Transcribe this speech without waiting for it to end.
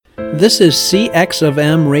This is CX of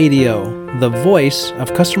M Radio, the voice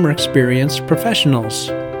of customer experience professionals.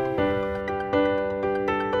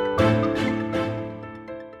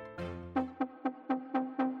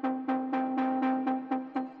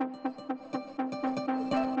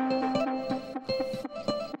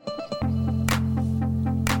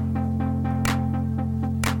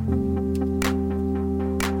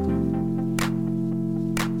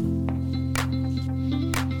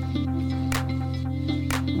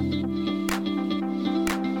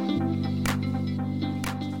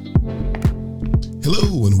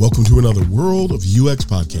 Hello, and welcome to another World of UX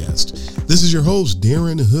podcast. This is your host,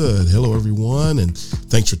 Darren Hood. Hello, everyone, and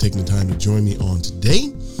thanks for taking the time to join me on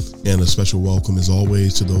today. And a special welcome, as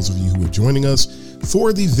always, to those of you who are joining us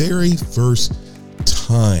for the very first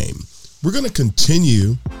time. We're going to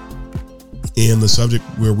continue in the subject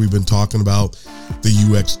where we've been talking about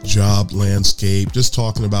the UX job landscape, just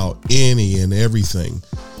talking about any and everything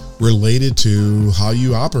related to how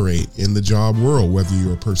you operate in the job world, whether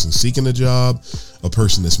you're a person seeking a job, a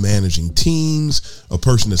person that's managing teams, a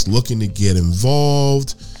person that's looking to get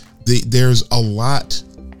involved. There's a lot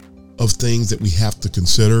of things that we have to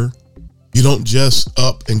consider. You don't just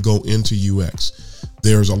up and go into UX.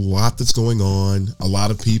 There's a lot that's going on. A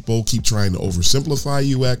lot of people keep trying to oversimplify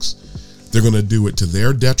UX. They're going to do it to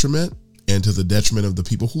their detriment and to the detriment of the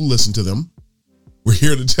people who listen to them. We're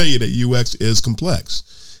here to tell you that UX is complex.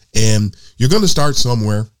 And you're going to start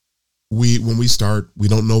somewhere. When we start, we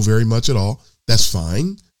don't know very much at all. That's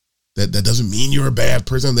fine. That doesn't mean you're a bad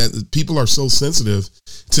person. That people are so sensitive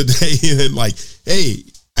today and like, hey,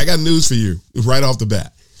 I got news for you right off the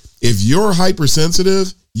bat. If you're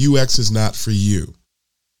hypersensitive, UX is not for you,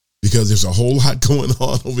 because there's a whole lot going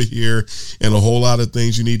on over here and a whole lot of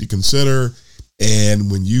things you need to consider. And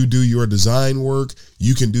when you do your design work,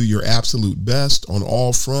 you can do your absolute best on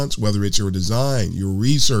all fronts, whether it's your design, your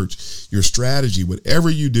research, your strategy, whatever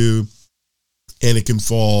you do, and it can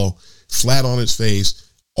fall flat on its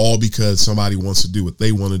face, all because somebody wants to do what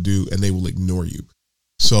they want to do and they will ignore you.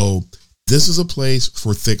 So this is a place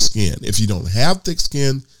for thick skin. If you don't have thick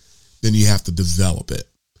skin, then you have to develop it,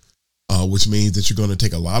 which means that you're going to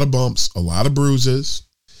take a lot of bumps, a lot of bruises.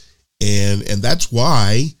 And that's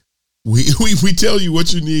why we tell you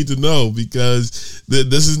what you need to know, because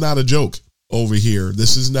this is not a joke over here.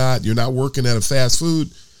 This is not, you're not working at a fast food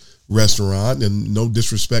restaurant, and no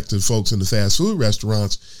disrespect to folks in the fast food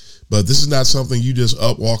restaurants, but this is not something you just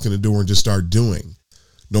walk in the door and just start doing.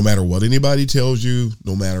 No matter what anybody tells you,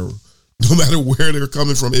 no matter where they're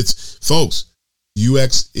coming from, it's, folks,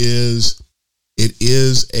 UX is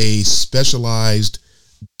a specialized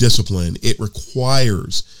discipline. It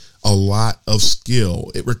requires a lot of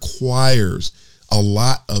skill. It requires a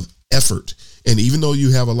lot of effort. And even though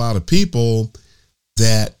you have a lot of people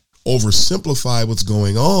that oversimplify what's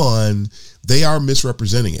going on, they are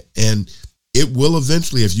misrepresenting it. And it will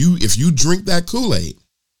eventually, if you drink that Kool-Aid,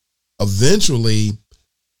 eventually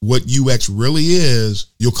what UX really is,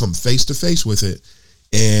 you'll come face to face with it.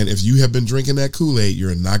 And if you have been drinking that Kool-Aid,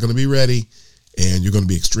 you're not going to be ready, and you're going to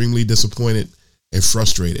be extremely disappointed and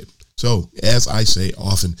frustrated. So, as I say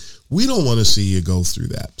often, we don't want to see you go through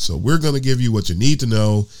that. So we're going to give you what you need to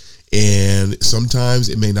know. And sometimes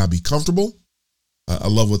it may not be comfortable. I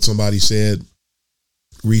love what somebody said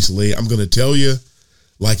recently. I'm going to tell you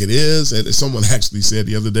like it is. And someone actually said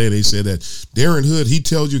the other day, they said that Darren Hood, he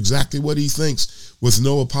tells you exactly what he thinks with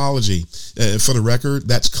no apology. For the record,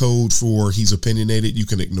 that's code for he's opinionated. You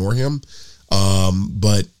can ignore him.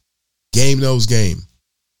 But game knows game.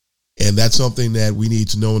 And that's something that we need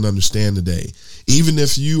to know and understand today. Even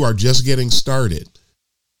if you are just getting started,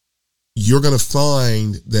 you're going to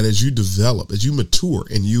find that as you develop, as you mature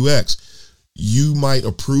in UX, you might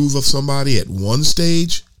approve of somebody at one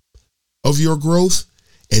stage of your growth,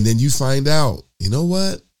 and then you find out, you know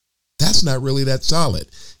what? That's not really that solid.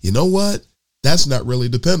 You know what? That's not really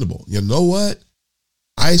dependable. You know what?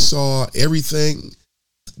 I saw everything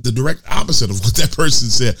the direct opposite of what that person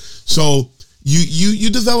said. So you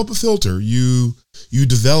develop a filter. You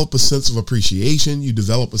develop a sense of appreciation. You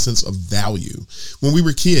develop a sense of value. When we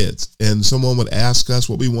were kids and someone would ask us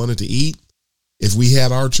what we wanted to eat, if we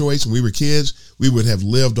had our choice when we were kids, we would have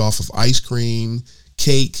lived off of ice cream,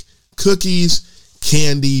 cake, cookies,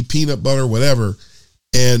 candy, peanut butter, whatever.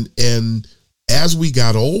 And as we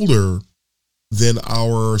got older, then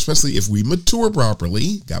especially if we mature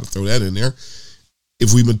properly, got to throw that in there.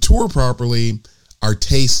 If we mature properly, our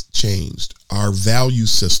taste changed, our value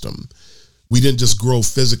system. We didn't just grow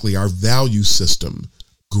physically, our value system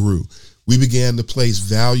grew. We began to place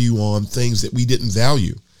value on things that we didn't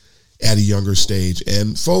value at a younger stage.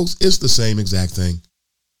 And folks, it's the same exact thing.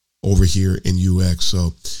 over here in UX.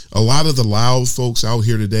 So a lot of the loud folks out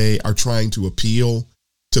here today are trying to appeal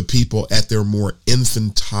to people at their more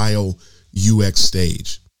infantile UX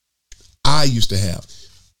stage. I used to have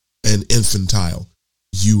an infantile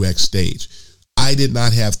UX stage. I did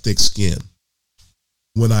not have thick skin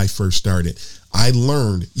when I first started. I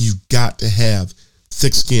learned you've got to have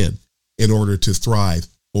thick skin in order to thrive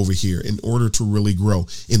over here, in order to really grow,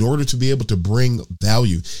 in order to be able to bring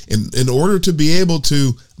value, in order to be able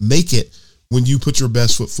to make it when you put your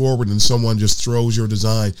best foot forward and someone just throws your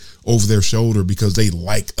design over their shoulder because they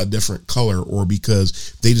like a different color or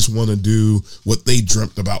because they just want to do what they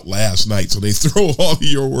dreamt about last night. So they throw all of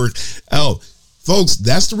your work out. Folks,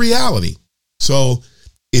 that's the reality. So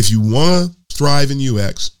if you want to thrive in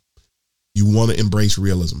UX, you want to embrace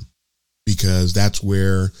realism, because that's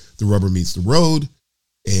where the rubber meets the road.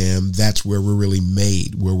 And that's where we're really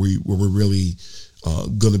made, where we're really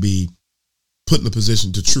going to be put in a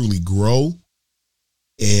position to truly grow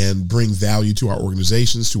and bring value to our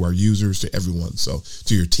organizations, to our users, to everyone. So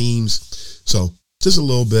to your teams. So just a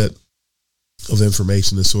little bit of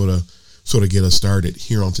information to sort of get us started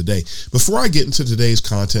here on today. Before I get into today's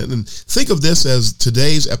content, and think of this as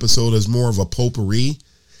today's episode as more of a potpourri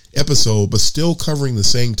episode, but still covering the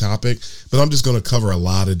same topic. But I'm just going to cover a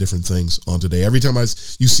lot of different things on today. Every time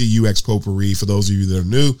you see UX potpourri, for those of you that are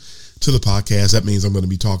new to the podcast, that means I'm going to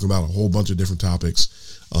be talking about a whole bunch of different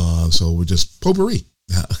topics. So we're just potpourri.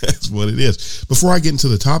 That's what it is. Before I get into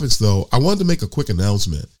the topics, though, I wanted to make a quick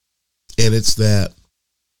announcement, and it's that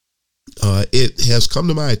it has come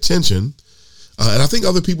to my attention, and I think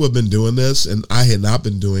other people have been doing this, and I had not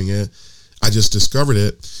been doing it. I just discovered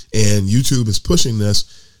it, and YouTube is pushing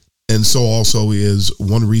this. And so also is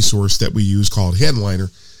one resource that we use called Headliner.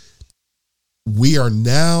 We are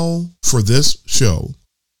now, for this show,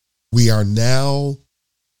 we are now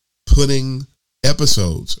putting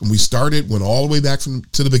episodes, and we went all the way back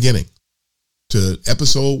to the beginning, to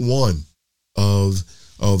episode 1 of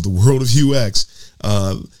the World of UX.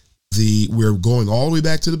 We're going all the way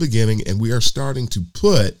back to the beginning, and we are starting to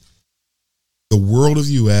put the World of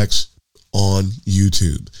UX on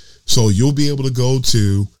YouTube. So you'll be able to go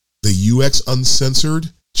to the UX Uncensored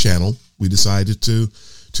channel. We decided to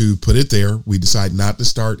put it there. We decided not to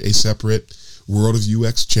start a separate World of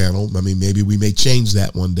UX channel. I mean, maybe we may change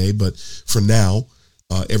that one day, but for now,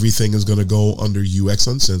 everything is going to go under UX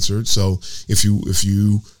Uncensored. So if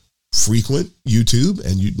you frequent YouTube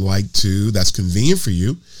and you'd like to, that's convenient for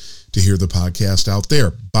you to hear the podcast out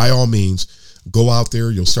there, by all means, go out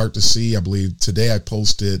there. You'll start to see, I believe today I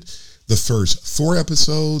posted the first 4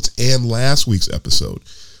 episodes, and last week's episode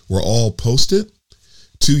were all posted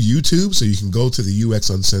to YouTube. So you can go to the UX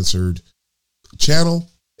Uncensored channel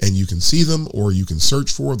and you can see them, or you can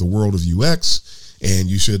search for the World of UX and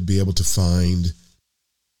you should be able to find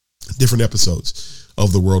different episodes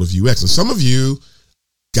of the World of UX. And some of you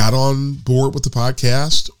got on board with the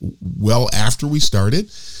podcast well after we started.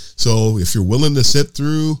 So if you're willing to sit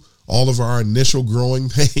through all of our initial growing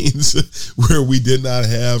pains where we did not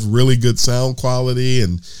have really good sound quality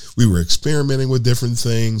and we were experimenting with different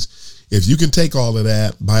things, if you can take all of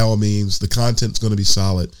that, by all means, the content's going to be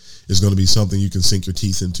solid. It's going to be something you can sink your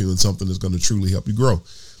teeth into and something that's going to truly help you grow.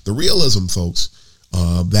 The realism, folks,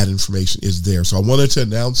 that information is there. So I wanted to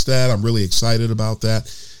announce that. I'm really excited about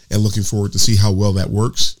that and looking forward to see how well that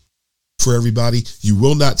works for everybody. You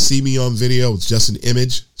will not see me on video. It's just an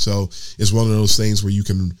image. So it's one of those things where you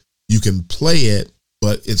can play it,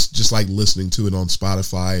 but it's just like listening to it on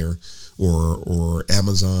Spotify or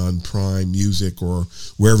Amazon Prime Music or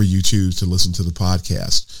wherever you choose to listen to the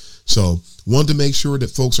podcast. So wanted to make sure that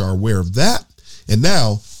folks are aware of that. And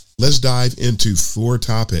now let's dive into 4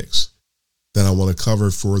 topics that I want to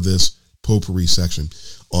cover for this potpourri section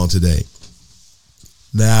on today.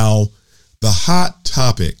 Now, the hot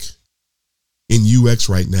topic in UX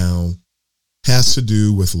right now has to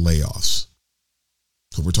do with layoffs.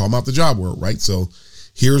 So we're talking about the job world, right? So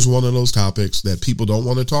here's one of those topics that people don't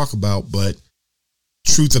want to talk about, but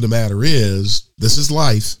truth of the matter is, this is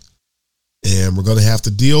life, and we're going to have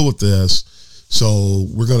to deal with this. So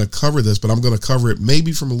we're going to cover this, but I'm going to cover it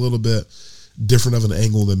maybe from a little bit different of an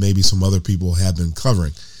angle than maybe some other people have been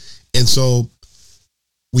covering. And so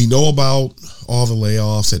we know about all the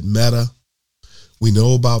layoffs at Meta. We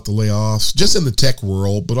know about the layoffs just in the tech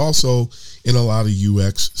world, but also in a lot of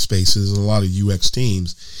UX spaces and a lot of UX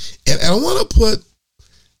teams. And I want to put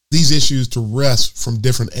these issues to rest from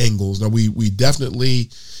different angles. Now, we definitely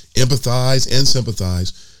empathize and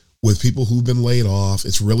sympathize with people who've been laid off.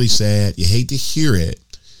 It's really sad. You hate to hear it,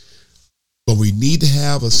 but we need to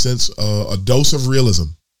have a dose of realism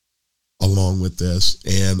along with this.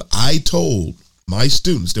 And I told my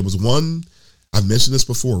students, there was one, I've mentioned this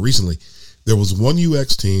before recently, there was one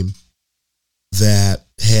UX team that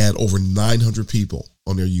had over 900 people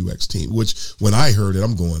on their UX team, which when I heard it,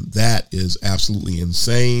 I'm going, that is absolutely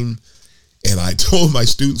insane. And I told my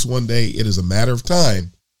students one day, it is a matter of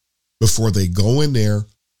time before they go in there,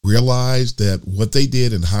 realize that what they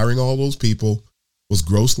did in hiring all those people was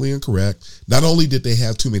grossly incorrect. Not only did they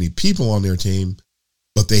have too many people on their team,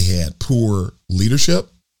 but they had poor leadership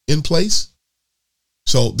in place.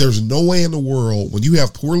 So there's no way in the world when you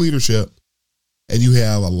have poor leadership and you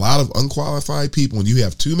have a lot of unqualified people and you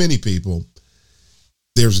have too many people,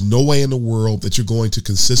 there's no way in the world that you're going to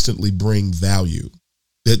consistently bring value.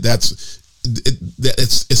 It's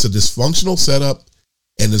a dysfunctional setup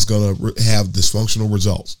and it's going to have dysfunctional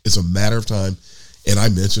results. It's a matter of time. And I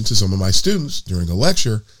mentioned to some of my students during a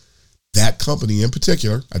lecture, that company in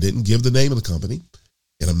particular, I didn't give the name of the company,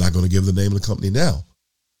 and I'm not going to give the name of the company now.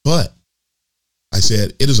 But I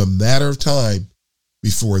said, it is a matter of time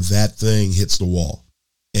before that thing hits the wall.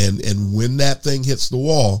 And when that thing hits the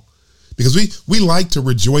wall, because we like to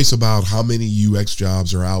rejoice about how many UX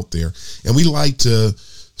jobs are out there. And we like to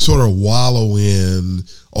sort of wallow in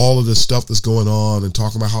all of the stuff that's going on and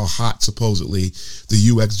talk about how hot supposedly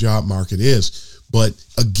the UX job market is. But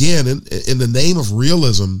again, in the name of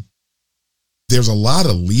realism, there's a lot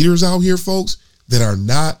of leaders out here, folks, that are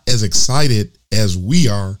not as excited as we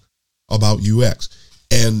are about UX.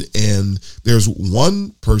 And there's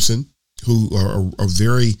one person who are a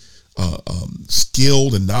very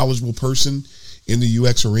skilled and knowledgeable person in the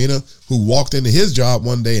UX arena who walked into his job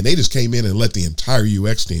one day and they just came in and let the entire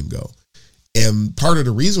UX team go. And part of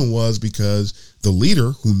the reason was because the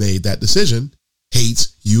leader who made that decision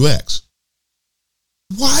hates UX.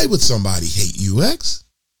 Why would somebody hate UX?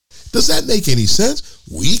 Does that make any sense?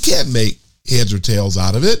 We can't make heads or tails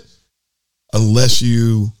out of it unless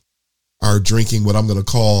you are drinking what I'm going to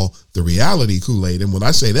call the reality Kool-Aid. And when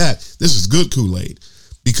I say that, this is good Kool-Aid,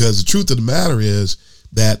 because the truth of the matter is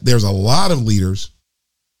that there's a lot of leaders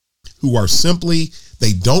who are simply,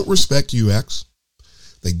 they don't respect UX.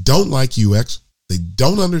 They don't like UX. They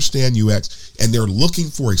don't understand UX, and they're looking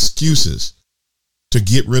for excuses to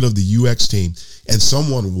get rid of the UX team. And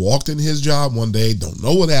someone walked in his job one day, don't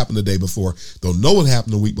know what happened the day before, don't know what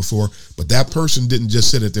happened the week before, but that person didn't just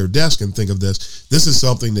sit at their desk and think of this. This is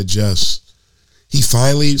something that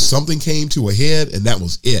something came to a head and that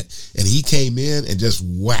was it. And he came in and just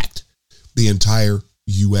whacked the entire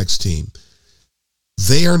UX team.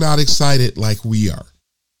 They are not excited like we are.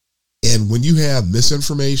 And when you have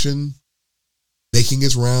misinformation making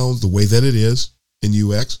its rounds the way that it is in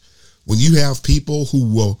UX, when you have people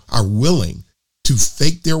who are willing to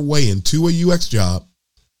fake their way into a UX job,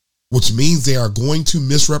 which means they are going to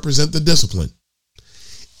misrepresent the discipline.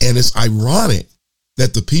 And it's ironic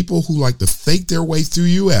that the people who like to fake their way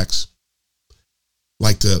through UX,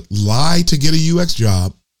 like to lie to get a UX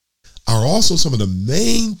job, are also some of the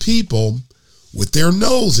main people with their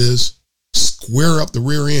noses square up the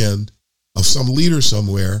rear end of some leader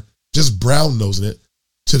somewhere, just brown nosing it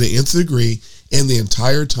to the nth degree. And the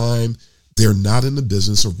entire time, they're not in the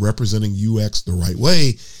business of representing UX the right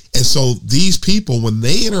way. And so these people, when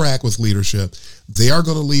they interact with leadership, they are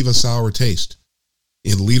going to leave a sour taste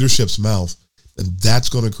in leadership's mouth. And that's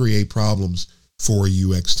going to create problems for a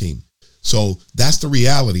UX team. So that's the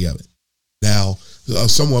reality of it. Now,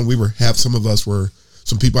 some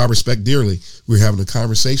people I respect dearly, we were having a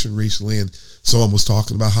conversation recently, and someone was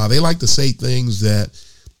talking about how they like to say things that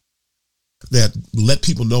let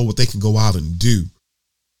people know what they can go out and do.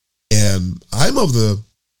 And I'm of the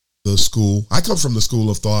school, I come from the school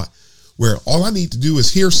of thought where all I need to do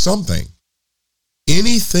is hear something.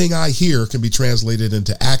 Anything I hear can be translated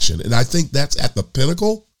into action. And I think that's at the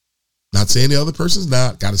pinnacle. Not saying the other person's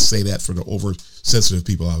not. Got to say that for the oversensitive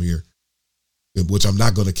people out here, which I'm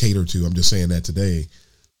not going to cater to. I'm just saying that today.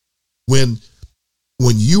 When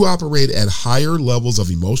you operate at higher levels of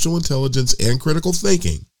emotional intelligence and critical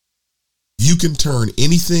thinking, you can turn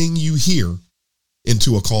anything you hear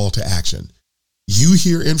into a call to action. You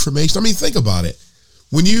hear information. I mean, think about it.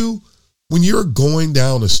 When you're going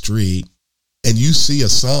down a street and you see a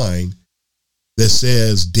sign that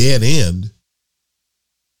says dead end,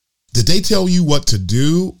 did they tell you what to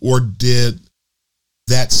do, or did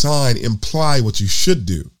that sign imply what you should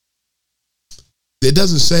do?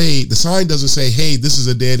 The sign doesn't say, hey, this is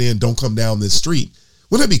a dead end, don't come down this street.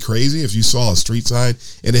 Wouldn't that be crazy if you saw a street sign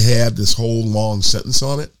and it had this whole long sentence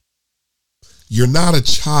on it? You're not a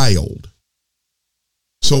child.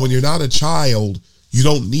 So when you're not a child, you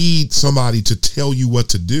don't need somebody to tell you what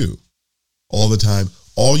to do all the time.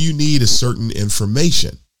 All you need is certain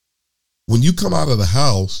information. When you come out of the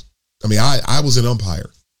house I mean, I was an umpire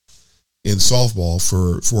in softball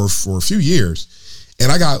for a few years,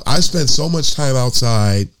 and I spent so much time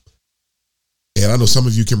outside. And I know some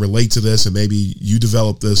of you can relate to this, and maybe you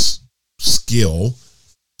develop this skill,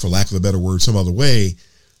 for lack of a better word, some other way.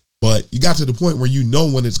 But you got to the point where you know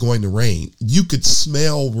when it's going to rain. You could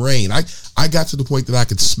smell rain. I got to the point that I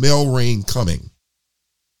could smell rain coming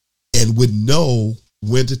and would know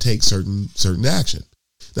when to take certain action.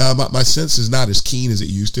 Now, my sense is not as keen as it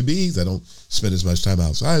used to be. I don't spend as much time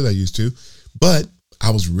outside as I used to, but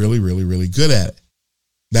I was really, really, really good at it.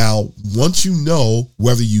 Now, once you know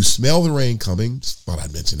whether you smell the rain coming, thought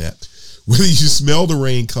I'd mention that, whether you smell the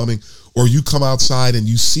rain coming or you come outside and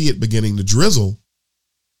you see it beginning to drizzle,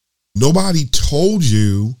 nobody told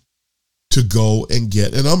you to go and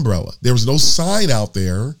get an umbrella. There was no sign out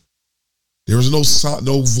there. There was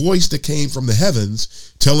no voice that came from the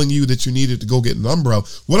heavens telling you that you needed to go get an umbrella.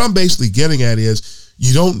 What I'm basically getting at is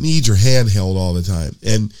you don't need your hand held all the time.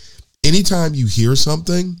 And anytime you hear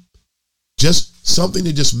something, just something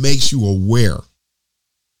that just makes you aware.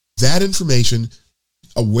 That information,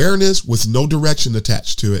 awareness with no direction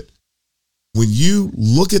attached to it. When you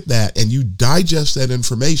look at that and you digest that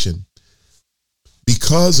information,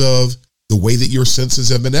 because of the way that your senses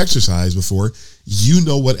have been exercised before, you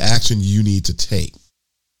know what action you need to take.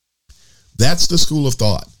 That's the school of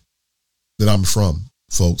thought that I'm from,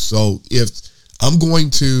 folks. So if I'm going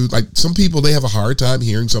to, like some people, they have a hard time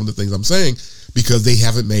hearing some of the things I'm saying because they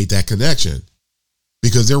haven't made that connection.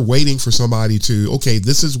 Because they're waiting for somebody to, okay,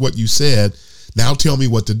 this is what you said. Now tell me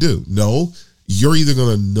what to do. No, you're either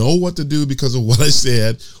going to know what to do because of what I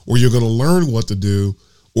said, or you're going to learn what to do,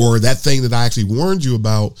 or that thing that I actually warned you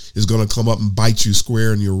about is going to come up and bite you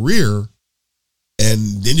square in your rear.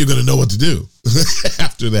 And then you're going to know what to do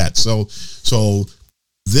after that. So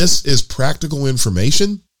this is practical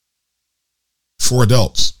information for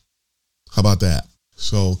adults. How about that?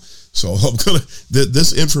 So I'm going to,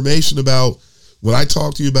 this information about, when I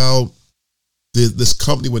talk to you about this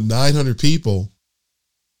company with 900 people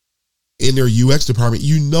in their UX department,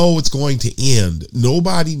 you know it's going to end.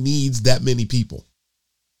 Nobody needs that many people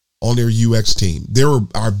on their UX team. There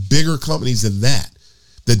are bigger companies than that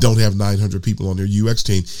don't have 900 people on their UX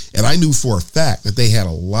team. And I knew for a fact that they had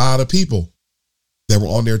a lot of people that were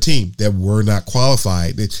on their team that were not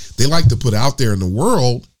qualified. They like to put out there in the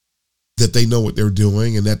world that they know what they're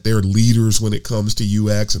doing and that they're leaders when it comes to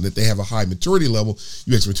UX and that they have a high maturity level,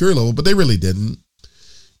 UX maturity level, but they really didn't.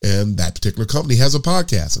 And that particular company has a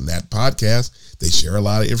podcast, and that podcast, they share a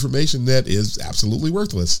lot of information that is absolutely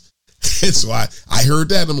worthless. And so I heard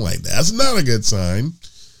that and I'm like, that's not a good sign.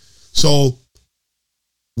 So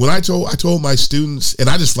when I told my students, and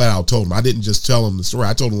I just flat out told them, I didn't just tell them the story.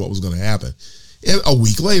 I told them what was going to happen. And a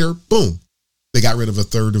week later, boom, they got rid of a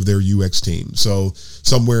third of their UX team. So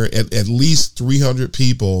somewhere at least 300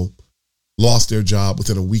 people lost their job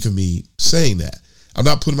within a week of me saying that. I'm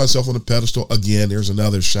not putting myself on a pedestal. Again, there's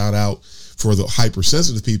another shout out for the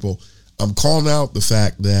hypersensitive people. I'm calling out the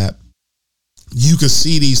fact that you can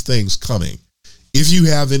see these things coming. If you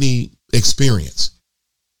have any experience,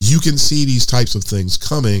 you can see these types of things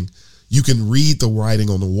coming. You can read the writing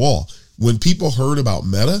on the wall. When people heard about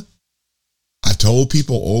Meta, I told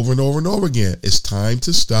people over and over and over again, it's time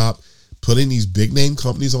to stop putting these big name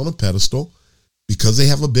companies on a pedestal. Because they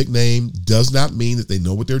have a big name does not mean that they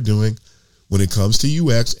know what they're doing when it comes to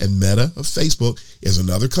UX. And Meta of Facebook is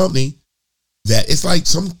another company that it's like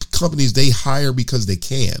some companies, they hire because they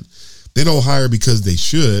can. They don't hire because they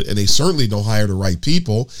should, and they certainly don't hire the right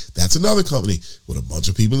people. That's another company with a bunch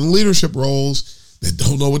of people in leadership roles that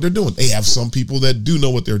don't know what they're doing. They have some people that do know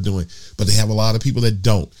what they're doing, but they have a lot of people that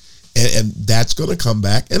don't. And that's going to come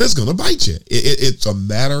back, and it's going to bite you. It's a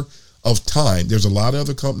matter of time. There's a lot of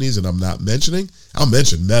other companies that I'm not mentioning. I'll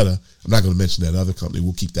mention Meta. I'm not going to mention that other company.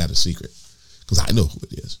 We'll keep that a secret because I know who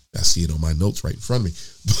it is. I see it on my notes right in front of me.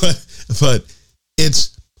 But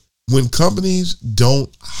it's when companies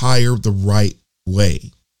don't hire the right way,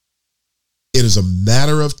 it is a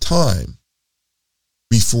matter of time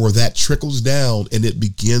before that trickles down and it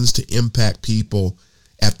begins to impact people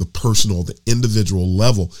at the personal, the individual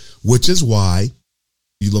level, which is why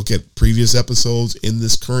you look at previous episodes in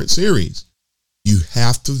this current series, you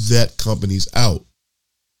have to vet companies out.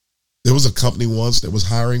 There was a company once that was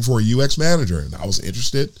hiring for a UX manager, and I was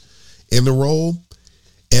interested in the role,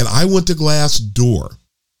 and I went to Glassdoor.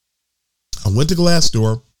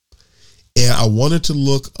 And I wanted to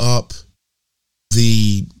look up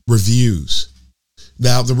the reviews.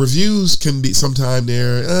 Now, the reviews can be sometime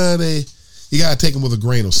you got to take them with a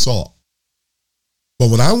grain of salt. But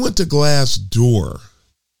when I went to Glassdoor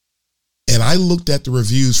and I looked at the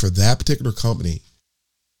reviews for that particular company,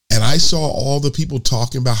 And I saw all the people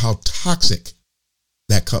talking about how toxic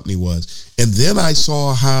that company was. And then I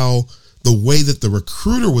saw how the way that the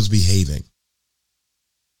recruiter was behaving.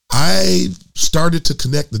 I started to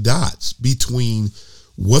connect the dots between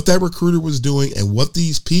what that recruiter was doing and what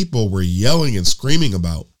these people were yelling and screaming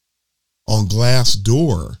about on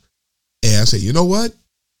Glassdoor. And I said, you know what?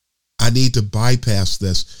 I need to bypass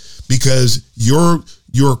this, because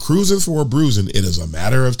you're cruising for a bruising. It is a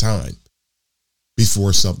matter of time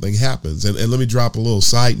before something happens. And let me drop a little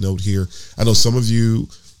side note here. I know some of you're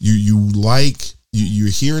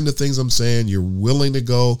hearing the things I'm saying. You're willing to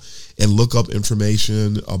go and look up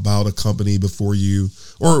information about a company before you,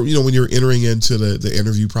 or, when you're entering into the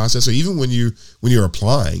interview process, or even when you're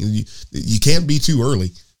applying. You can't be too early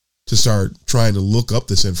to start trying to look up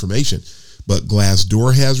this information. But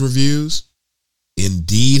Glassdoor has reviews.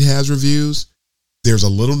 Indeed has reviews. There's a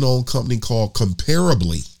little known company called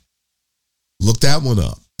Comparably. Look that one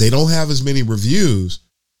up. They don't have as many reviews,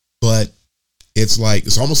 but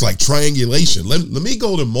it's almost like triangulation. Let me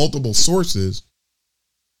go to multiple sources,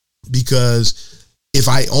 because if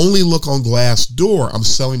I only look on Glassdoor, I'm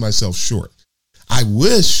selling myself short. I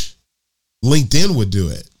wish LinkedIn would do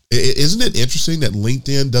it. Isn't it interesting that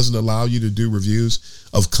LinkedIn doesn't allow you to do reviews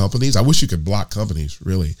of companies? I wish you could block companies,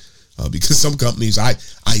 really, because some companies, I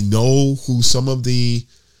know who some of the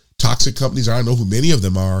toxic companies are. I know who many of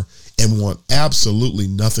them are, and want absolutely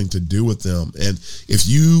nothing to do with them. And if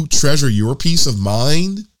you treasure your peace of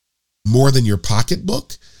mind more than your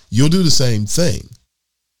pocketbook, you'll do the same thing.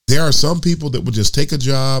 There are some people that will just take a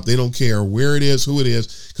job. They don't care where it is, who it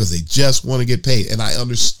is, because they just want to get paid. And I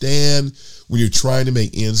understand when you're trying to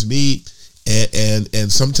make ends meet,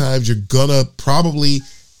 and sometimes you're gonna probably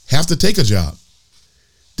have to take a job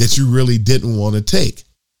that you really didn't want to take.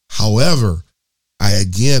 However, I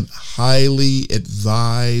again highly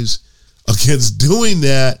advise against doing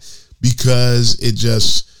that, because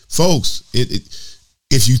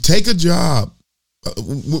if you take a job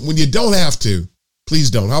when you don't have to,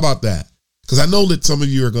 please don't. How about that? Because I know that some of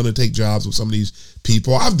you are going to take jobs with some of these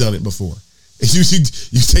people. I've done it before. You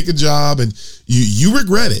take a job and you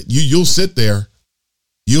regret it. You'll sit there.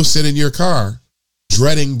 You'll sit in your car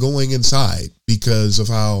dreading going inside because of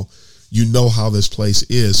how this place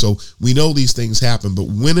is. So we know these things happen, but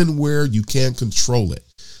when and where you can control it,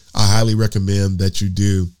 I highly recommend that you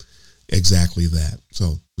do exactly that.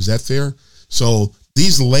 So is that fair? So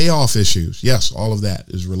these layoff issues, yes, all of that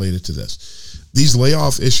is related to this. These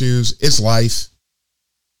layoff issues, it's life.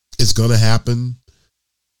 It's going to happen.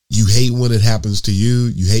 You hate when it happens to you.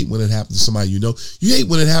 You hate when it happens to somebody you know. You hate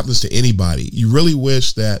when it happens to anybody. You really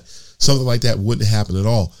wish that something like that wouldn't happen at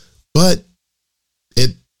all. But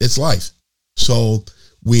it's life. So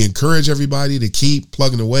we encourage everybody to keep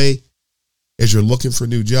plugging away as you're looking for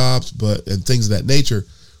new jobs, and things of that nature.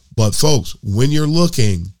 But folks, when you're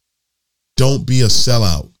looking, don't be a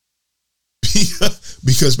sellout.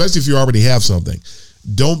 Because especially if you already have something,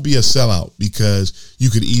 don't be a sellout, because you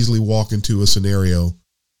could easily walk into a scenario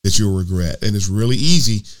that you'll regret. And it's really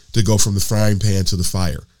easy to go from the frying pan to the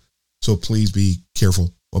fire. So please be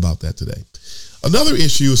careful about that today. Another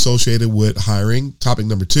issue associated with hiring, topic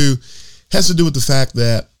number 2, has to do with the fact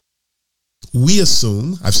that we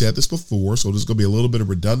assume, I've said this before, so there's going to be a little bit of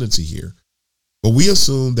redundancy here, but we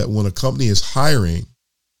assume that when a company is hiring,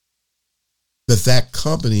 that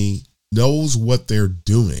company knows what they're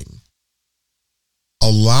doing. A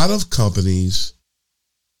lot of companies,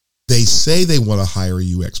 they say they want to hire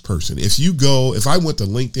a UX person. If I went to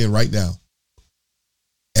LinkedIn right now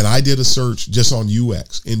and I did a search just on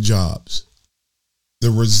UX in jobs, the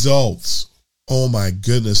results, oh my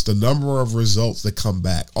goodness, the number of results that come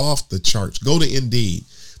back off the charts. Go to Indeed.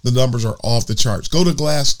 The numbers are off the charts. Go to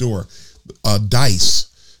Glassdoor, Dice,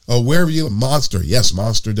 wherever Monster. Yes,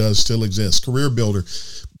 Monster does still exist. Career Builder.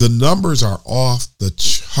 The numbers are off the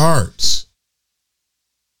charts.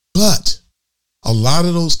 But a lot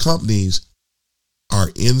of those companies are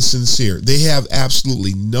insincere. They have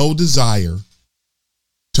absolutely no desire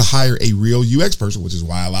to hire a real UX person, which is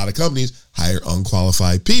why a lot of companies hire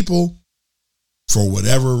unqualified people for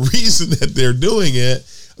whatever reason that they're doing it.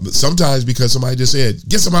 But sometimes because somebody just said,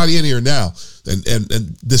 get somebody in here now. And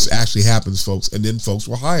this actually happens, folks. And then folks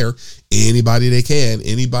will hire anybody they can,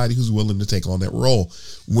 anybody who's willing to take on that role.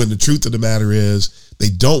 When the truth of the matter is they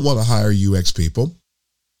don't want to hire UX people.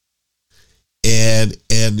 And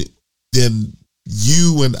then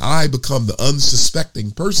you and I become the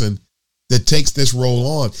unsuspecting person that takes this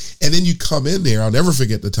role on. And then you come in there. I'll never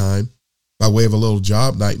forget the time, by way of a little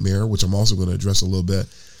job nightmare, which I'm also going to address a little bit.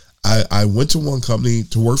 I went to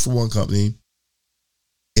work for one company,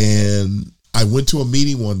 and I went to a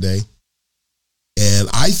meeting one day, And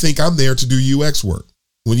I think I'm there to do UX work.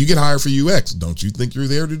 When you get hired for UX, don't you think you're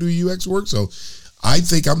there to do UX work? So I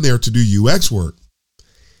think I'm there to do UX work.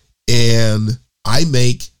 And I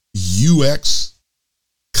make UX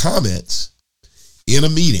comments in a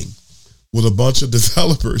meeting with a bunch of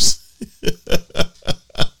developers.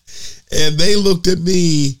 And they looked at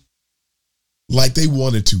me like they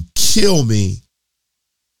wanted to kill me,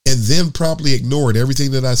 and then promptly ignored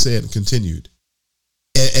everything that I said and continued.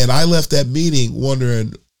 And I left that meeting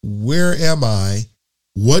wondering, where am I?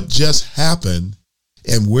 What just happened?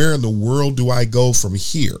 And where in the world do I go from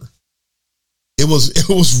here? It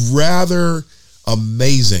was rather an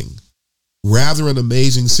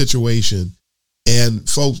amazing situation. And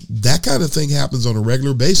folks, that kind of thing happens on a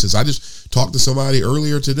regular basis. I just talked to somebody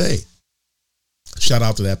earlier today. Shout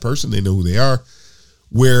out to that person. They know who they are,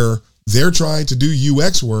 where they're trying to do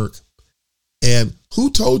UX work. And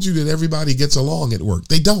who told you that everybody gets along at work?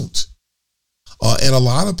 They don't. And a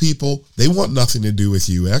lot of people, they want nothing to do with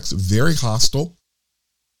UX, very hostile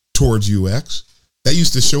towards UX. That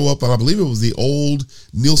used to show up on, I believe it was the old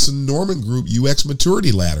Nielsen Norman Group UX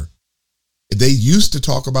maturity ladder. They used to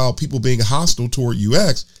talk about people being hostile toward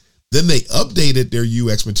UX. Then they updated their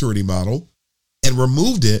UX maturity model and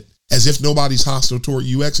removed it as if nobody's hostile toward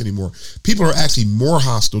UX anymore. People are actually more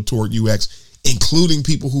hostile toward UX, including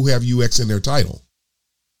people who have UX in their title,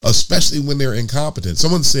 especially when they're incompetent.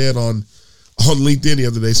 Someone said on LinkedIn the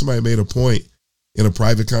other day, somebody made a point in a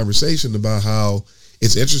private conversation about how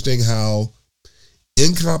it's interesting how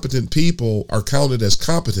incompetent people are counted as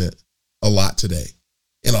competent a lot today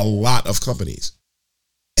in a lot of companies.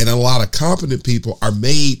 And a lot of competent people are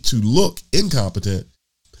made to look incompetent,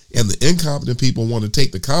 and the incompetent people want to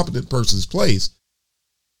take the competent person's place,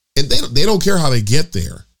 and they don't care how they get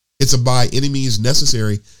there. It's a by any means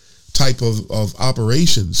necessary type of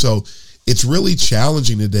operation. So it's really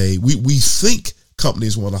challenging today. We think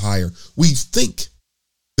companies want to hire. We think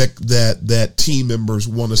that team members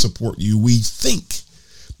want to support you. We think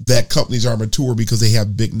that companies are mature because they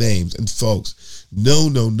have big names. And folks, no.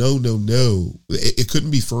 It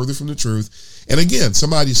couldn't be further from the truth. And again,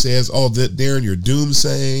 somebody says, oh, that Darren, you're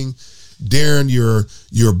doomsaying. Darren,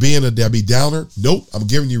 you're being a Debbie Downer. Nope, I'm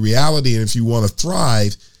giving you reality. And if you want to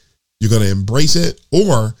thrive, you're going to embrace it,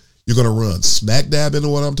 or you're going to run smack dab into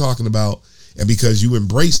what I'm talking about. And because you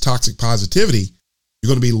embrace toxic positivity, you're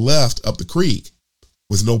going to be left up the creek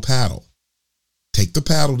with no paddle. Take the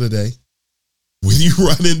paddle today. When you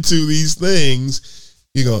run into these things,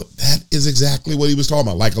 you go, that is exactly what he was talking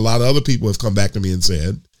about. Like a lot of other people have come back to me and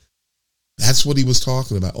said, that's what he was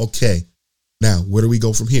talking about. Okay, now where do we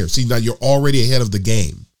go from here? See, now you're already ahead of the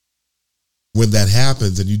game when that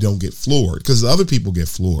happens and you don't get floored, because the other people get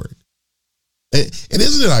floored. And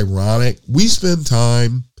isn't it ironic? We spend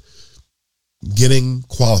time getting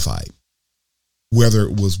qualified, whether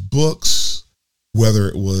it was books, whether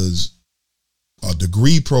it was a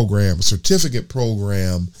degree program, a certificate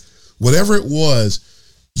program, whatever it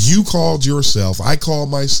was, you called yourself, I called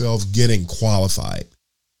myself getting qualified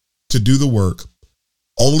to do the work,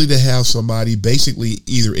 only to have somebody basically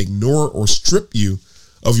either ignore or strip you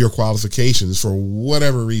of your qualifications for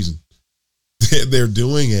whatever reason. They're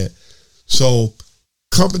doing it. So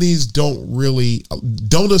companies don't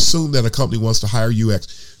assume that a company wants to hire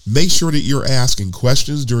UX. Make sure that you're asking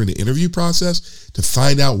questions during the interview process to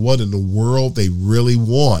find out what in the world they really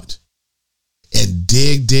want. And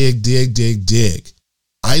dig.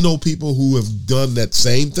 I know people who have done that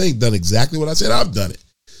same thing, done exactly what I said. I've done it.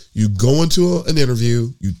 You go into an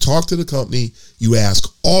interview, you talk to the company, you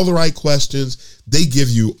ask all the right questions, they give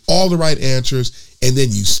you all the right answers, and then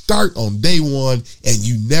you start on day one and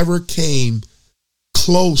you never came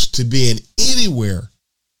close to being anywhere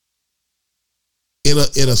in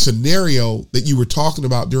a scenario that you were talking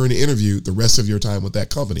about during the interview the rest of your time with that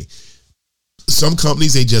company. Some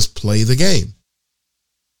companies, they just play the game.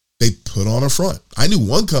 They put on a front. I knew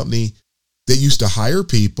one company that used to hire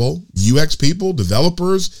people, UX people,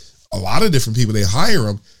 developers, a lot of different people. They hire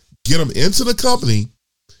them, get them into the company.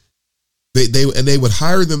 They would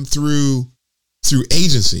hire them through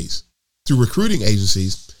agencies, through recruiting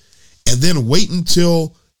agencies, and then wait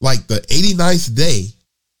until like the 89th day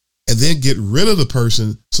and then get rid of the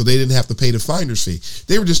person so they didn't have to pay the finder's fee.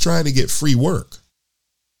 They were just trying to get free work.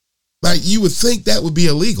 Now, you would think that would be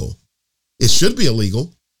illegal. It should be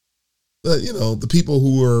illegal. But, the people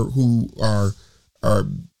who are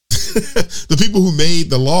the people who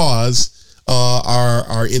made the laws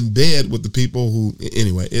are in bed with the people who,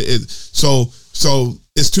 anyway, so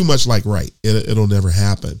it's too much like right. It'll never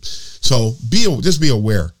happen. So just be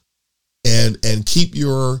aware and keep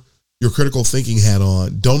your critical thinking hat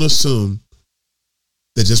on. Don't assume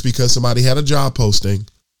that just because somebody had a job posting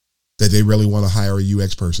that they really want to hire a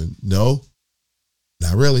UX person. No,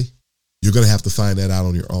 not really. You're going to have to find that out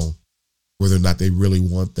on your own, whether or not they really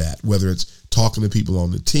want that, whether it's talking to people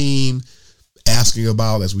on the team, asking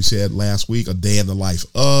about, as we said last week, a day in the life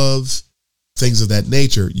of, things of that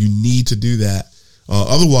nature. You need to do that.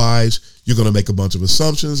 Otherwise, you're going to make a bunch of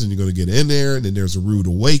assumptions and you're going to get in there, and then there's a rude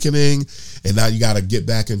awakening. And now you got to get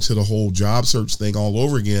back into the whole job search thing all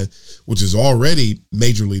over again, which is already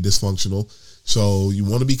majorly dysfunctional. So you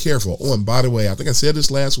want to be careful. Oh, and by the way, I think I said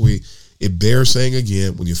this last week. It bears saying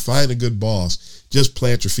again, when you find a good boss, just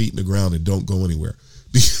plant your feet in the ground and don't go anywhere,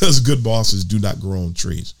 because good bosses do not grow on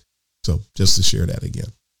trees. So just to share that again.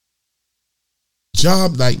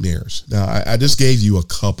 Job nightmares. Now, I just gave you a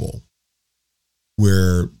couple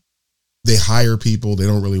where they hire people. They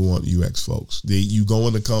don't really want UX folks. You go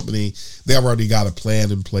in the company, they already got a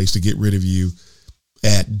plan in place to get rid of you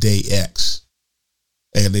at day X.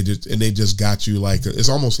 And they just got you like, it's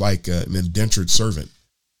almost like an indentured servant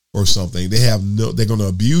or something. They're going to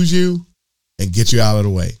abuse you and get you out of the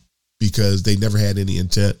way, because they never had any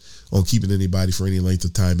intent on keeping anybody for any length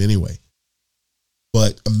of time anyway.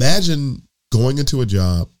 But imagine going into a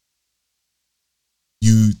job,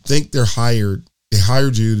 you think they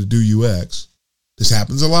hired you to do UX. This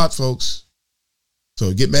happens a lot, folks.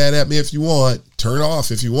 So get mad at me if you want, turn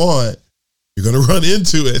off if you want. You're going to run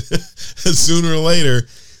into it sooner or later,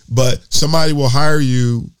 but somebody will hire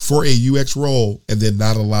you for a UX role and then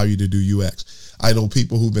not allow you to do UX. I know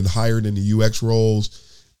people who've been hired in the UX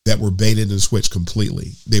roles that were baited and switched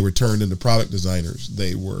completely. They were turned into product designers.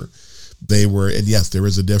 They were, and yes, there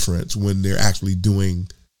is a difference when they're actually doing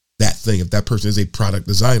that thing. If that person is a product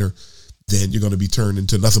designer, then you're going to be turned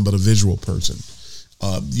into nothing but a visual person.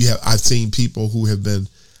 I've seen people who have been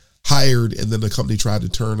hired and then the company tried to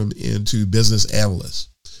turn them into business analysts.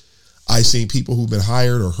 I've seen people who've been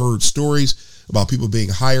hired or heard stories about people being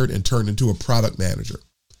hired and turned into a product manager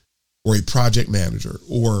or a project manager,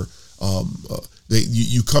 or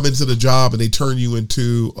you come into the job and they turn you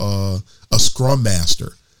into a scrum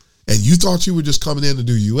master, and you thought you were just coming in to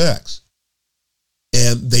do UX.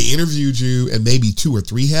 And they interviewed you, and maybe 2 or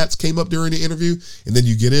 3 hats came up during the interview. And then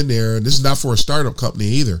you get in there, and this is not for a startup company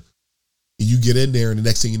either. And you get in there, and the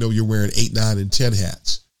next thing you know, you're wearing 8, 9, and 10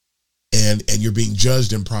 hats, and you're being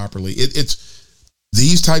judged improperly. It's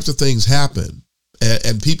these types of things happen,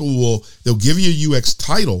 and people they'll give you a UX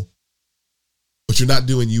title, but you're not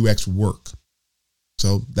doing UX work.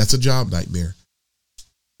 So that's a job nightmare.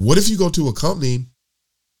 What if you go to a company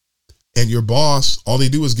and your boss, all they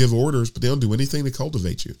do is give orders, but they don't do anything to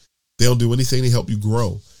cultivate you. They don't do anything to help you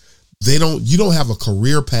grow. You don't have a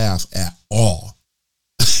career path at all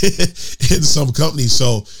in some companies.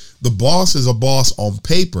 So the boss is a boss on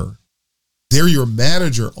paper. They're your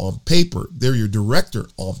manager on paper. They're your director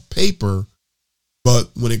on paper. But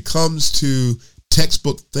when it comes to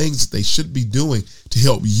textbook things that they should be doing to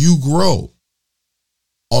help you grow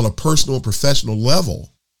on a personal and professional level,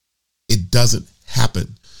 it doesn't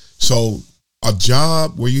happen. So a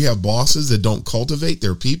job where you have bosses that don't cultivate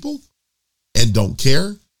their people and don't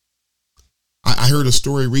care. I heard a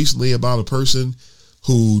story recently about a person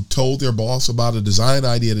who told their boss about a design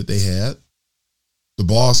idea that they had. The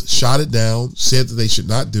boss shot it down, said that they should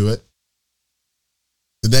not do it.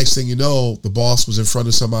 The next thing you know, the boss was in front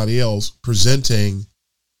of somebody else presenting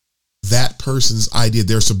that person's idea,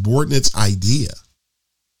 their subordinate's idea.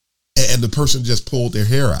 And the person just pulled their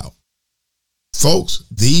hair out. Folks,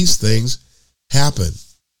 these things happen.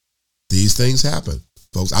 These things happen.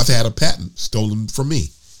 Folks, I've had a patent stolen from me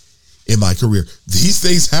in my career. These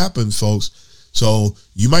things happen, folks. So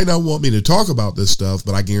you might not want me to talk about this stuff,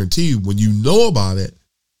 but I guarantee you, when you know about it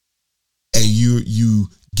and you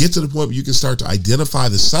get to the point where you can start to identify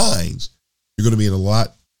the signs, you're going to be in a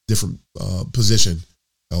lot different position,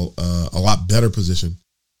 a lot better position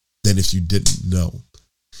than if you didn't know.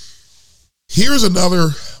 Here's another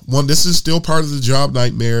one. This is still part of the job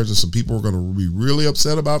nightmares, and some people are going to be really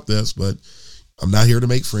upset about this, but I'm not here to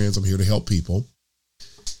make friends. I'm here to help people.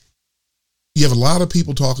 You have a lot of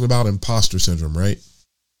people talking about imposter syndrome, right?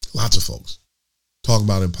 Lots of folks talking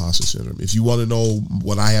about imposter syndrome. If you want to know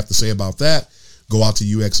what I have to say about that, go out to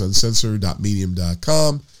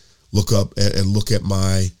uxuncensored.medium.com, look up and look at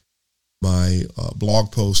my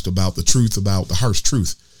blog post about the harsh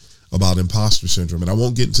truth about imposter syndrome. And I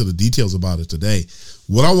won't get into the details about it today.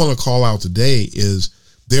 What I want to call out today is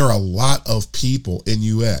there are a lot of people in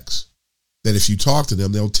UX that if you talk to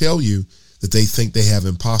them, they'll tell you that they think they have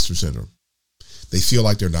imposter syndrome. They feel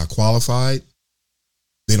like they're not qualified.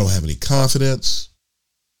 They don't have any confidence.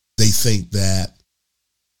 They think that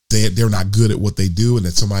they're not good at what they do and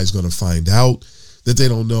that somebody's going to find out. that they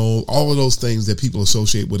don't know, all of those things that people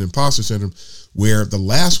associate with imposter syndrome, where the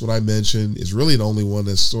last one I mentioned is really the only one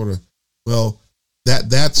that's sort of, well,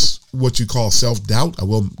 that's what you call self-doubt. I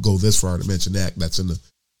won't go this far to mention that. That's in the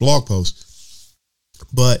blog post.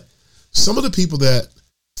 But some of the people that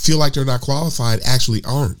feel like they're not qualified actually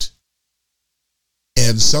aren't.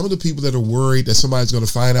 And some of the people that are worried that somebody's going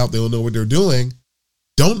to find out they don't know what they're doing,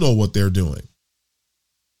 don't know what they're doing.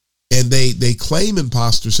 And they claim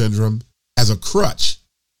imposter syndrome as a crutch,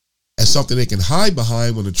 as something they can hide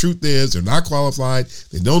behind, when the truth is they're not qualified,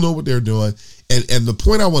 they don't know what they're doing. And the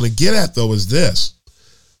point I want to get at, though, is this.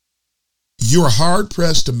 You're hard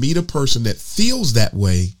pressed to meet a person that feels that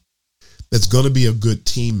way that's going to be a good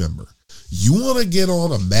team member. You want to get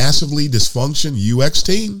on a massively dysfunction UX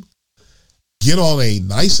team? Get on a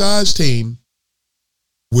nice sized team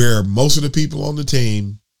where most of the people on the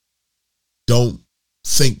team don't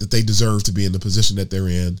think that they deserve to be in the position that they're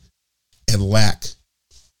in and lack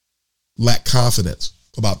confidence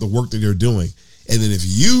about the work that they're doing. And then if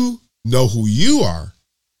you know who you are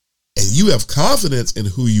and you have confidence in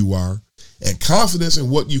who you are and confidence in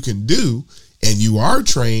what you can do, and you are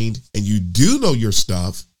trained and you do know your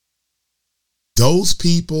stuff, those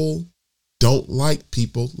people don't like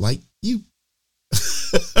people like you.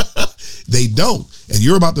 They don't. And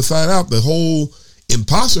you're about to find out the whole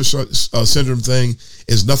imposter syndrome thing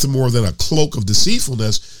is nothing more than a cloak of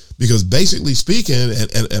deceitfulness, because basically speaking,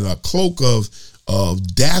 and a cloak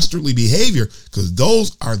of dastardly behavior, because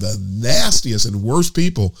those are the nastiest and worst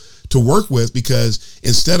people to work with, because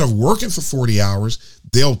instead of working for 40 hours,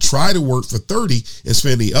 they'll try to work for 30 and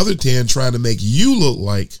spend the other 10 trying to make you look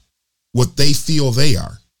like what they feel they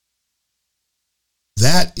are.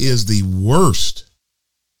 That is the worst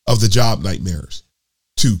of the job nightmares.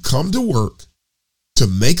 To come to work, to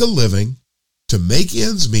make a living, to make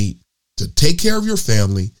ends meet, to take care of your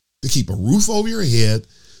family, to keep a roof over your head,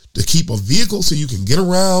 to keep a vehicle so you can get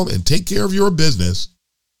around and take care of your business,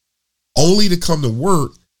 only to come to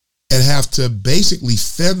work and have to basically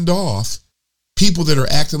fend off people that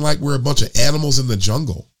are acting like we're a bunch of animals in the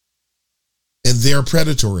jungle and they're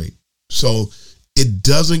predatory. So it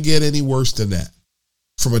doesn't get any worse than that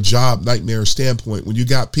from a job nightmare standpoint, when you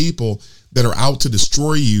got people that are out to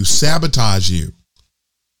destroy you, sabotage you,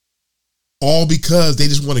 all because they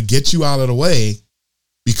just want to get you out of the way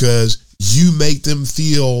because you make them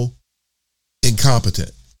feel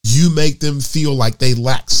incompetent. You make them feel like they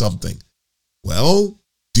lack something. Well,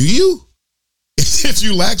 do you? If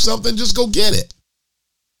you lack something, just go get it.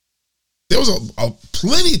 There was a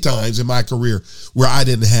plenty of times in my career where I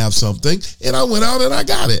didn't have something and I went out and I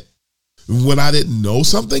got it. When I didn't know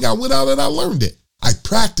something, I went out and I learned it. I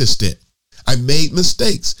practiced it. I made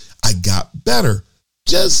mistakes. I got better.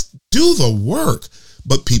 Just do the work.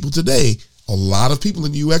 But people today, a lot of people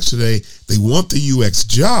in UX today, they want the UX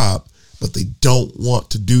job, but they don't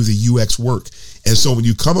want to do the UX work. And so when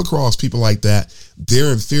you come across people like that,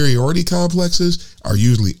 their inferiority complexes are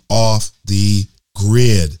usually off the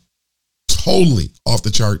grid, totally off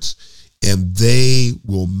the charts, and they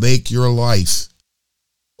will make your life.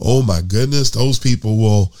 Oh my goodness, those are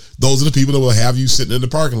the people that will have you sitting in the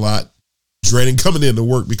parking lot dreading coming into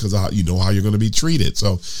work because you know how you're going to be treated.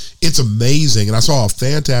 So it's amazing. And I saw a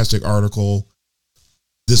fantastic article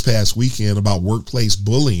this past weekend about workplace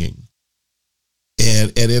bullying.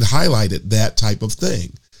 And it highlighted that type of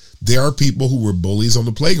thing. There are people who were bullies on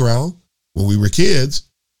the playground when we were kids.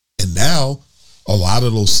 And now a lot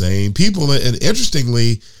of those same people, and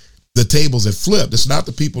interestingly, the tables have flipped. It's not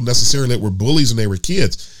the people necessarily that were bullies when they were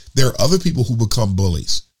kids. There are other people who become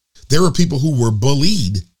bullies. There are people who were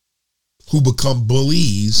bullied who become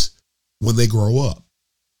bullies when they grow up.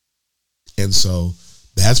 And so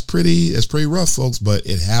that's pretty rough, folks, but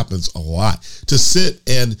it happens a lot. To sit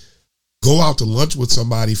and go out to lunch with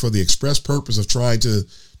somebody for the express purpose of trying to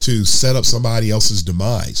set up somebody else's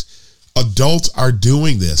demise. Adults are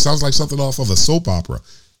doing this. Sounds like something off of a soap opera,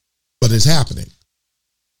 but it's happening.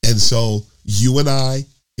 And so you and I,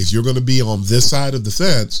 if you're going to be on this side of the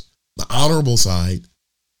fence, the honorable side,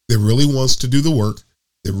 that really wants to do the work,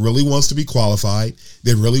 that really wants to be qualified,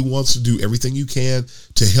 that really wants to do everything you can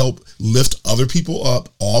to help lift other people up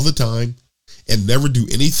all the time and never do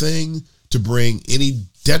anything to bring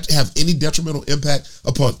have any detrimental impact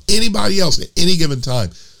upon anybody else at any given time.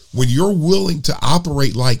 When you're willing to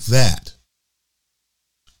operate like that,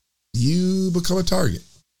 you become a target.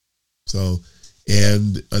 So,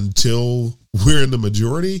 and until we're in the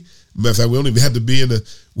majority, matter of fact, we don't even have to be in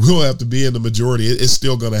the majority. It's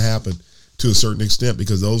still going to happen to a certain extent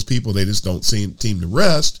because those people, they just don't seem to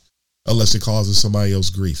rest unless it causes somebody else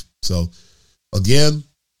grief. So again,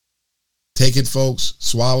 Take it, folks.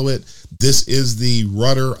 Swallow it. This is the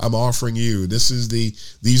rudder I'm offering you.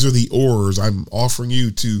 These are the oars I'm offering you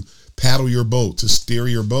to paddle your boat, to steer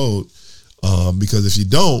your boat. Because if you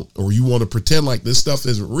don't, or you want to pretend like this stuff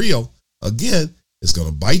isn't real, again, it's going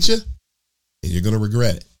to bite you and you're going to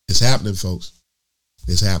regret it. It's happening, folks.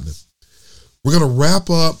 It's happening. We're going to wrap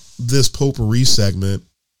up this potpourri segment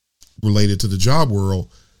related to the job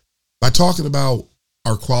world by talking about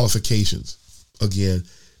our qualifications. Again,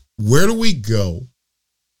 where do we go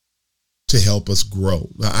to help us grow?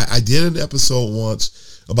 Now, I did an episode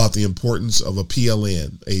once about the importance of a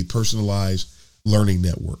PLN, a personalized learning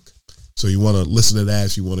network. So you want to listen to that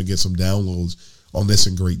if you want to get some downloads on this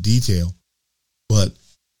in great detail. But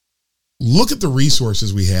look at the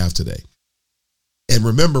resources we have today. And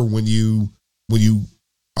remember, when you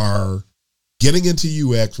are getting into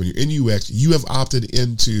UX, when you're in UX, you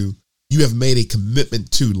have made a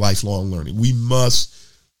commitment to lifelong learning. We must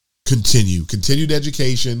continue. Continued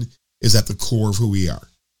education is at the core of who we are.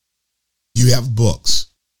 You have books.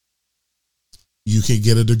 You can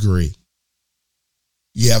get a degree.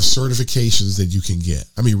 You have certifications that you can get.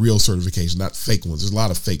 I mean, real certifications, not fake ones. There's a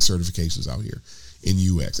lot of fake certifications out here in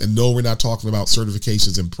UX. And no, we're not talking about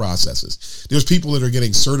certifications in processes. There's people that are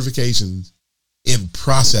getting certifications in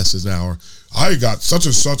processes now. I got such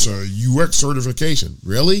and such a UX certification.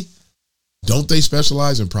 Really? Don't they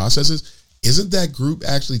specialize in processes? Isn't that group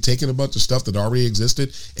actually taking a bunch of stuff that already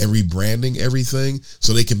existed and rebranding everything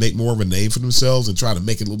so they can make more of a name for themselves and try to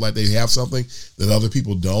make it look like they have something that other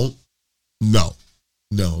people don't? No,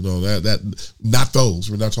 that not those.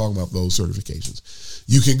 We're not talking about those certifications.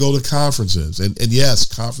 You can go to conferences, and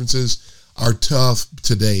yes, conferences are tough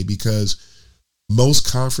today because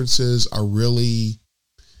most conferences are really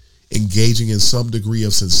engaging in some degree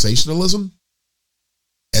of sensationalism.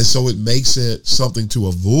 And so it makes it something to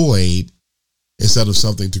avoid instead of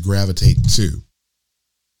something to gravitate to.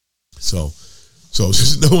 So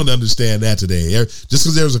just no one understand that today. Just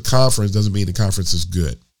because there's a conference doesn't mean the conference is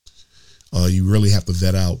good. You really have to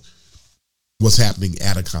vet out what's happening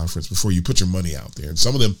at a conference before you put your money out there. And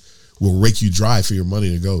some of them will rake you dry for your money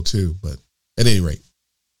to go too. But at any rate,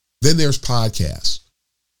 then there's podcasts.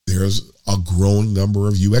 There's a growing number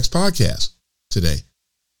of UX podcasts today.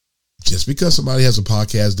 Just because somebody has a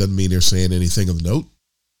podcast doesn't mean they're saying anything of note.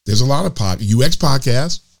 There's a lot of UX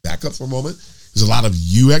podcasts. Back up for a moment. There's a lot of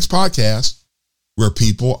UX podcasts where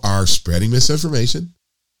people are spreading misinformation.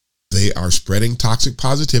 They are spreading toxic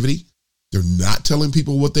positivity. They're not telling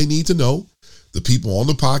people what they need to know. The people on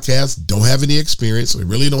the podcast don't have any experience. So they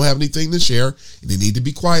really don't have anything to share. And they need to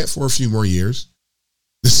be quiet for a few more years.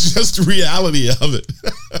 This is just the reality of it,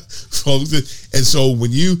 folks. And so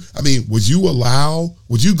would you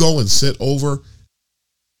go and sit over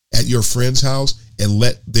at your friend's house and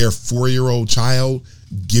let their 4-year-old child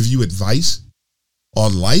give you advice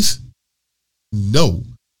on life? No.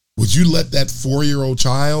 Would you let that 4-year-old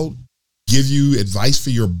child give you advice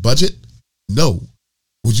for your budget? No.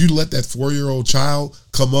 Would you let that 4-year-old child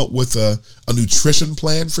come up with a nutrition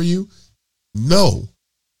plan for you? No.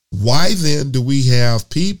 Why then do we have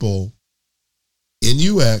people in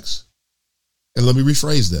UX, and let me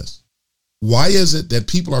rephrase this. Why is it that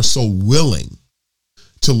people are so willing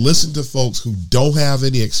to listen to folks who don't have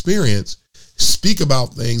any experience speak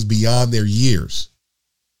about things beyond their years?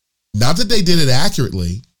 Not that they did it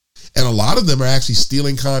accurately, and a lot of them are actually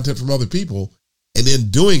stealing content from other people and then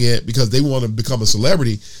doing it because they want to become a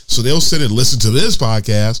celebrity. So they'll sit and listen to this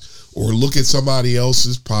podcast or look at somebody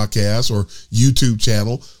else's podcast or YouTube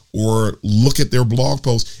channel or look at their blog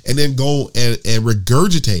posts and then go and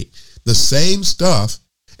regurgitate the same stuff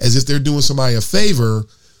as if they're doing somebody a favor,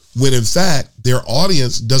 when in fact their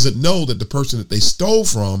audience doesn't know that the person that they stole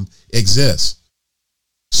from exists.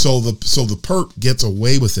 So the perp gets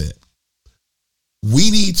away with it.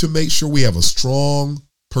 We need to make sure we have a strong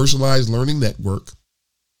personalized learning network.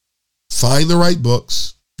 Find the right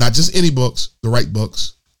books, not just any books, the right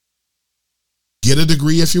books. Get a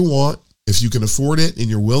degree if you want. If you can afford it and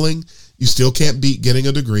you're willing, you still can't beat getting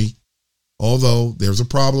a degree. Although there's a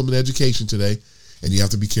problem in education today, and you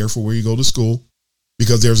have to be careful where you go to school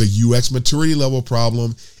because there's a UX maturity level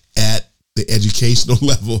problem at the educational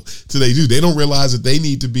level today too. They don't realize that they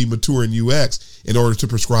need to be mature in UX in order to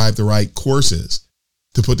prescribe the right courses,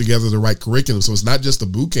 to put together the right curriculum. So it's not just the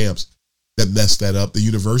boot camps that mess that up. The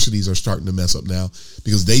universities are starting to mess up now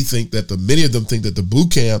because they think that many of them think that the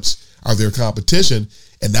boot camps are their competition,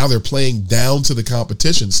 and now they're playing down to the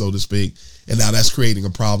competition, so to speak. And now that's creating a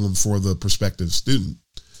problem for the prospective student.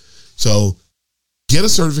 So get a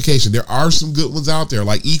certification. There are some good ones out there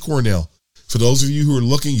like eCornell. For those of you who are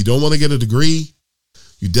looking, you don't want to get a degree.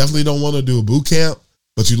 You definitely don't want to do a boot camp,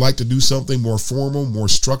 but you'd like to do something more formal, more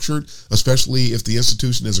structured, especially if the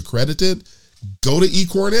institution is accredited, go to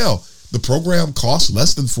eCornell. The program costs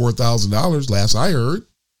less than $4,000, last I heard.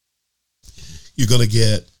 You're going to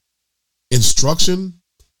get instruction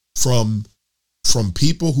from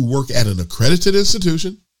people who work at an accredited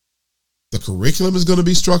institution. The curriculum is going to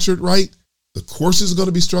be structured right. The courses are going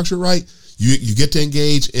to be structured right. You get to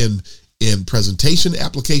engage in presentation,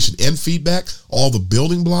 application, and feedback, all the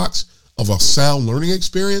building blocks of a sound learning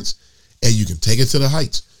experience, and you can take it to the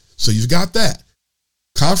heights. So you've got that.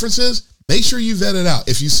 Conferences, make sure you vet it out.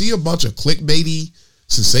 If you see a bunch of clickbaity,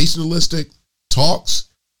 sensationalistic talks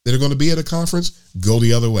that are going to be at a conference, go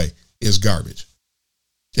the other way. It's garbage.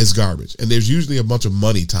 It's garbage. And there's usually a bunch of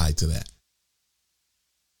money tied to that.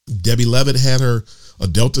 Debbie Levitt had a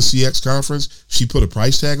Delta CX conference. She put a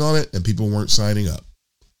price tag on it and people weren't signing up.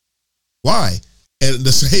 Why? And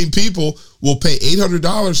the same people will pay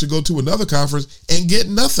 $800 to go to another conference and get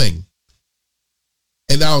nothing.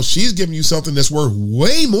 And now she's giving you something that's worth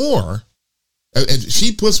way more. And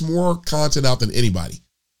she puts more content out than anybody,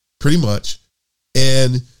 pretty much.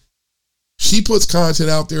 And she puts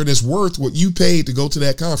content out there that's worth what you paid to go to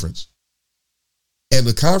that conference. And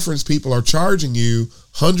the conference people are charging you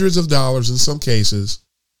hundreds of dollars in some cases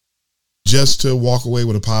just to walk away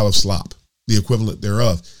with a pile of slop, the equivalent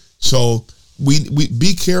thereof. So we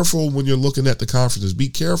be careful when you're looking at the conferences. Be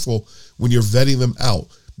careful when you're vetting them out.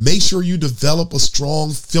 Make sure you develop a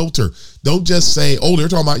strong filter. Don't just say, oh, they're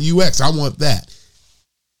talking about UX. I want that.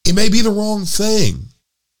 It may be the wrong thing.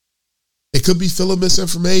 It could be full of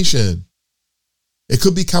misinformation. It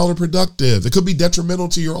could be counterproductive. It could be detrimental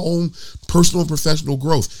to your own personal and professional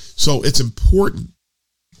growth. So it's important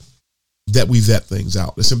that we vet things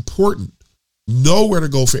out. It's important. Know where to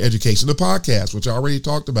go for education. The podcast, which I already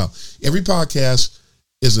talked about. Every podcast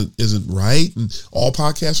isn't right, and all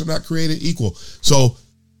podcasts are not created equal. So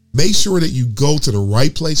make sure that you go to the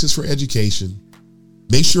right places for education.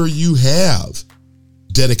 Make sure you have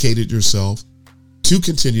dedicated yourself to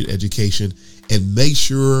continued education, and make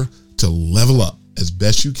sure to level up as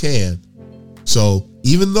best you can. So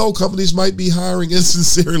even though companies might be hiring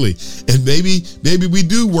insincerely, and maybe we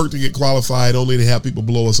do work to get qualified only to have people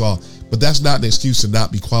blow us off, but that's not an excuse to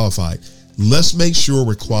not be qualified. Let's make sure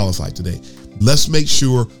we're qualified today. Let's make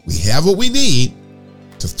sure we have what we need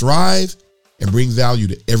to thrive and bring value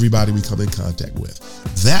to everybody we come in contact with.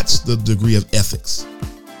 That's the degree of ethics,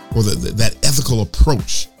 or that ethical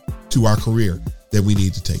approach to our career that we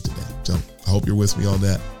need to take today. So I hope you're with me on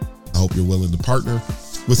that. I hope you're willing to partner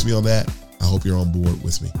with me on that. I hope you're on board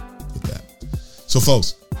with me with that. So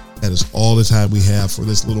folks, that is all the time we have for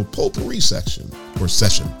this little potpourri section or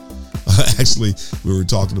session. Actually, we were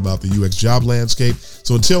talking about the UX job landscape.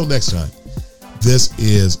 So until next time, this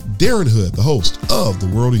is Darren Hood, the host of The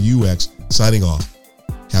World of UX, signing off.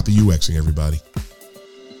 Happy UXing, everybody.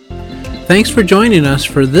 Thanks for joining us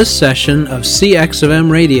for this session of CX of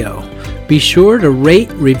M Radio. Be sure to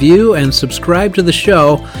rate, review, and subscribe to the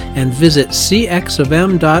show, and visit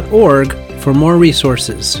cxofm.org for more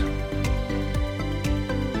resources.